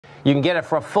You can get it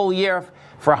for a full year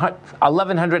for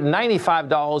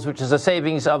 $1,195, which is a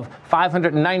savings of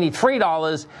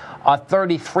 $593, or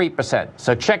 33%.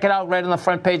 So check it out right on the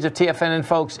front page of TFNN,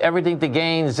 folks. Everything to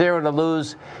gain, zero to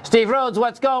lose. Steve Rhodes,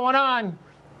 what's going on?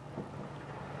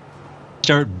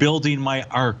 Start building my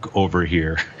ark over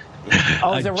here.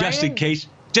 Oh, is it just raining? in case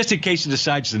it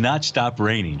decides to not stop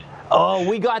raining. Oh,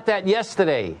 we got that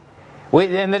yesterday.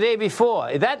 And the day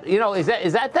before, that's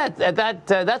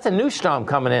a new storm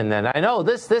coming in. Then I know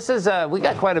this is we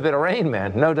got quite a bit of rain,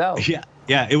 man, no doubt.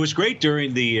 Yeah, it was great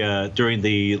during the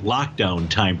lockdown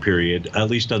time period, at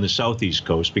least on the southeast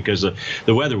coast, because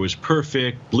the weather was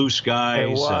perfect, blue skies.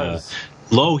 It was.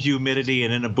 Low humidity,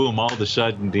 and then a boom, all of a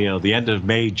sudden, the end of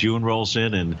May, June rolls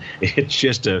in, and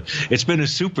it's been a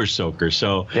super soaker.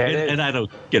 So, yeah, and I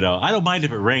don't mind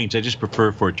if it rains. I just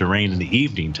prefer for it to rain in the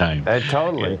evening time.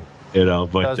 Totally.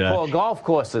 But those poor golf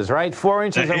courses, right? 4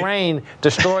 inches of rain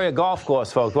destroy a golf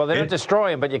course, folks. Well, they don't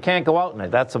destroy them, but you can't go out in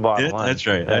it. That's the bottom line. That's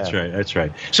right. That's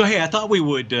right. So, hey, I thought we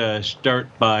would start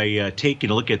by taking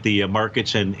a look at the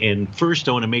markets, and first,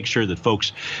 I want to make sure that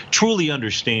folks truly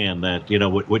understand that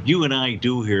what you and I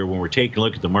do here when we're taking a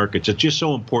look at the markets. It's just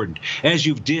so important, as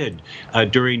you did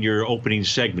during your opening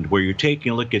segment, where you're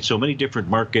taking a look at so many different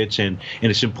markets, and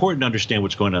it's important to understand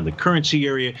what's going on in the currency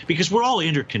area, because we're all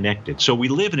interconnected. So we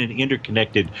live in an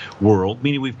interconnected world,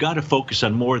 meaning we've got to focus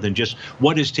on more than just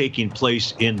what is taking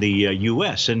place in the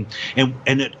U.S. And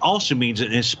it also means,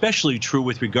 and especially true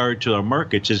with regard to our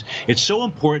markets, is it's so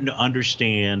important to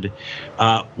understand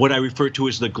what I refer to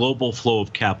as the global flow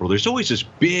of capital. There's always this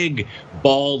big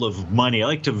ball of money. I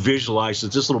like to visualize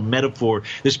this little metaphor,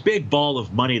 this big ball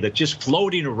of money that's just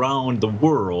floating around the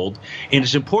world. And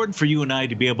it's important for you and I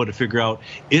to be able to figure out,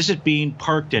 is it being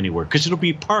parked anywhere? Because it'll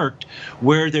be parked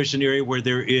where there's an area where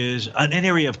there is an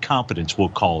area of competence, we'll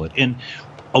call it. And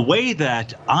a way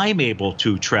that I'm able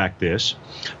to track this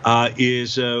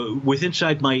is with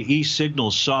inside my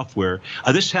eSignals software.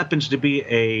 This happens to be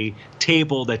a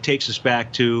table that takes us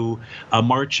back to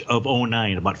March of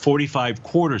 09, about 45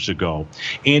 quarters ago.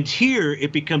 And here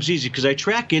it becomes easy because I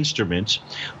track instruments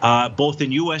both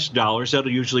in U.S. dollars.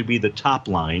 That'll usually be the top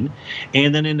line.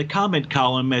 And then in the comment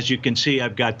column, as you can see,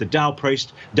 I've got the Dow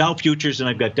futures, and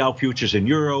I've got Dow futures in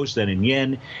euros, then in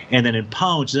yen, and then in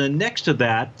pounds. And then next to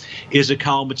that is a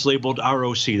column that's labeled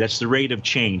ROC. That's the rate of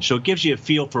change. So it gives you a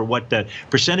feel for what that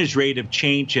percentage rate of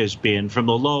change has been from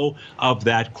the low of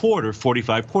that quarter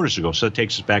 45 quarters ago. So it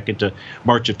takes us back into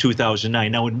March of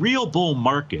 2009. Now, in real bull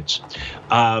markets,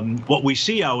 what we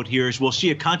see out here is we'll see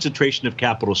a concentration of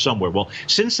capital somewhere. Well,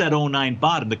 since that 09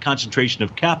 bottom, the concentration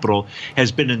of capital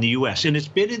has been in the U.S., and it's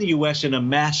been in the U.S. in a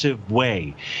massive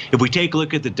way. If we take a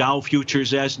look at the Dow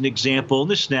futures as an example,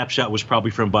 and this snapshot was probably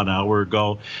from about an hour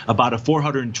ago, about a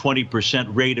 420%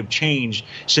 rate of change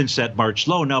since that March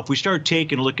low. Now, if we start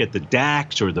taking a look at the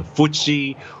DAX or the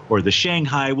FTSE or the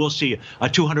Shanghai, we'll see a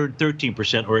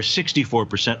 213% or a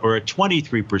 64% or a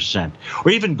 23%,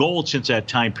 or even gold since that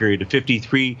time period, a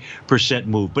 53%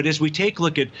 move. But as we take a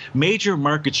look at major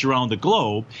markets around the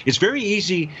globe, it's very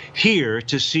easy here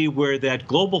to see where that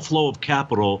global flow of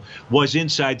capital was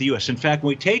inside the U.S. In fact, when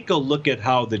we take a look at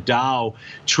how the Dow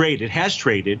has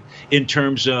traded in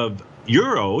terms of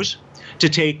euros, to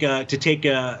take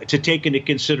into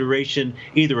consideration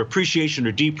either appreciation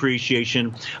or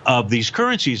depreciation of these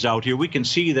currencies out here, we can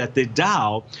see that the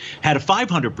Dow had a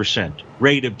 500%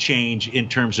 rate of change in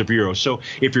terms of euros. So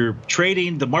if you're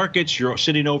trading the markets, you're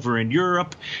sitting over in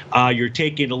Europe, you're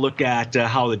taking a look at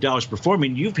how the Dow is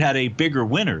performing, you've had a bigger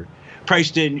winner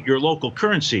priced in your local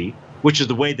currency, which is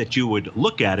the way that you would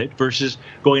look at it versus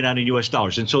going on in U.S.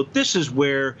 dollars. And so this is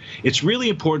where it's really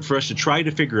important for us to try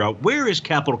to figure out where is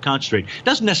capital concentrated. It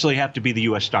doesn't necessarily have to be the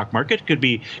U.S. stock market. It could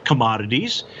be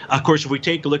commodities. Of course, if we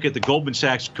take a look at the Goldman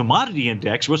Sachs Commodity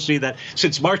Index, we'll see that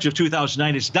since March of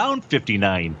 2009, it's down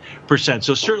 59%.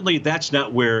 So certainly that's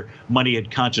not where money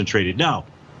had concentrated. Now,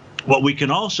 what we can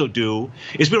also do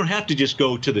is we don't have to just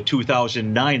go to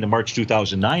the March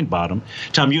 2009 bottom.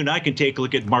 Tom, you and I can take a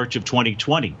look at March of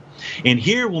 2020. And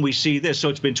here when we see this, so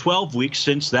it's been 12 weeks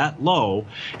since that low,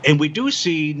 and we do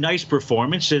see nice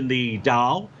performance in the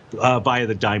Dow via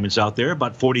the diamonds out there,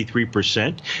 about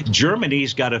 43%.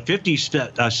 Germany's got a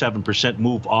 57%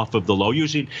 move off of the low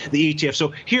using the ETF.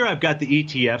 So here I've got the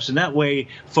ETFs, and that way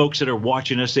folks that are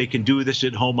watching us, they can do this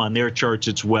at home on their charts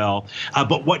as well.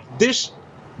 But what this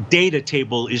data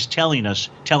table is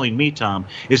telling me, Tom,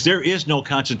 is there is no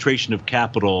concentration of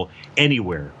capital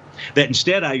anywhere that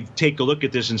instead I take a look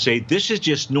at this and say, this is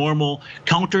just normal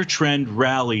counter-trend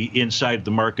rally inside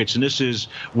the markets, and this is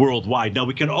worldwide. Now,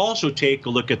 we can also take a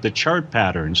look at the chart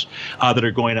patterns that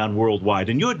are going on worldwide.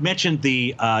 And you had mentioned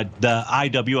the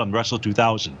IWM, Russell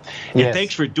 2000. Yes. And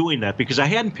thanks for doing that, because I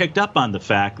hadn't picked up on the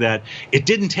fact that it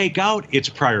didn't take out its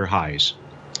prior highs,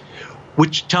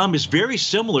 which, Tom, is very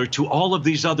similar to all of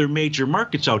these other major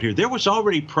markets out here. There was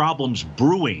already problems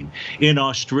brewing in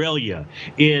Australia,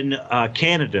 in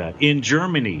Canada, in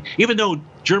Germany. Even though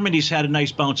Germany's had a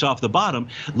nice bounce off the bottom,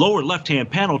 lower left-hand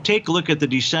panel, take a look at the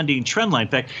descending trend line.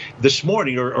 In fact, this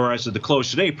morning, or as of the close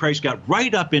today, price got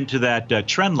right up into that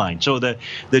trend line. So the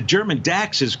German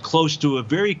DAX is close to a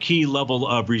very key level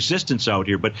of resistance out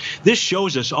here. But this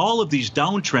shows us all of these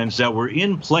downtrends that were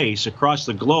in place across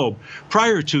the globe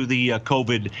prior to the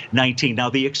COVID-19. Now,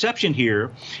 the exception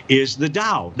here is the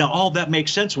Dow. Now, all that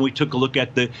makes sense when we took a look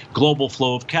at the global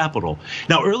flow of capital.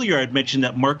 Now, earlier I had mentioned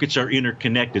that markets are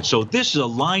interconnected. So this is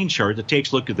a line chart that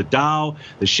takes a look at the Dow,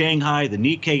 the Shanghai, the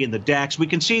Nikkei, and the DAX. We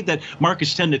can see that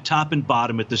markets tend to top and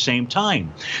bottom at the same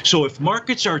time. So if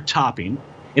markets are topping,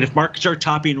 and if markets are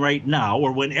topping right now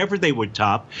or whenever they would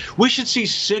top, we should see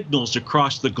signals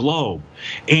across the globe.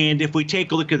 And if we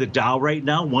take a look at the Dow right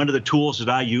now, one of the tools that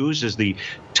I use is the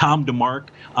Tom DeMark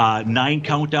 9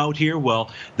 count out here.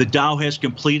 Well, the Dow has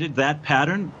completed that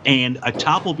pattern, and a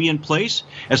top will be in place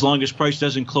as long as price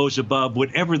doesn't close above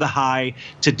whatever the high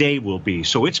today will be.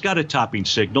 So it's got a topping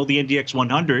signal. The NDX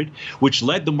 100, which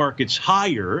led the markets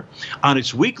higher on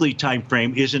its weekly time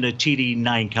frame, is in a TD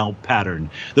 9 count pattern.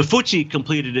 The FTSE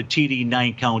completed a TD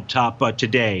 9 count top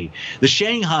today. The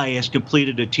Shanghai has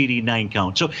completed a TD 9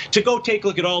 count. So to go take a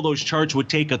look at all those charts would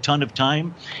take a ton of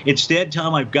time. Instead,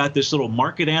 Tom, I've got this little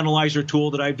market analyzer tool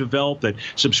that I've developed that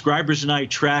subscribers and I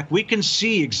track. We can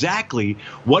see exactly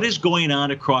what is going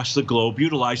on across the globe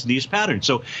utilizing these patterns.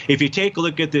 So if you take a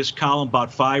look at this column,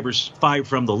 about five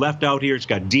from the left out here, it's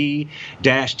got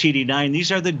D-TD9.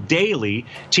 These are the daily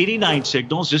TD9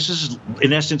 signals. This is,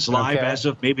 in essence, live as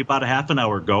of maybe about a half an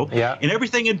hour ago. Yeah. And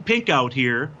everything in pink out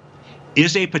here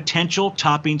is a potential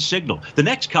topping signal. The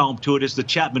next column to it is the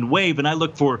Chapman wave, and I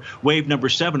look for wave number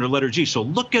 7 or letter G. So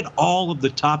look at all of the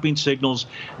topping signals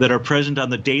that are present on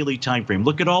the daily time frame.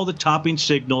 Look at all the topping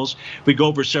signals. If we go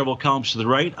over several columns to the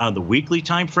right on the weekly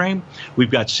time frame,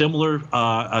 we've got similar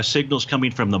signals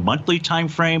coming from the monthly time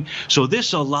frame. So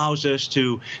this allows us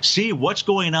to see what's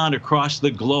going on across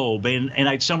the globe. And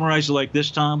I'd summarize it like this,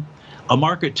 Tom. A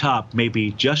market top may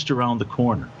be just around the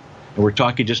corner. And we're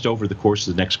talking just over the course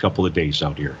of the next couple of days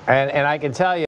out here. And I can tell you,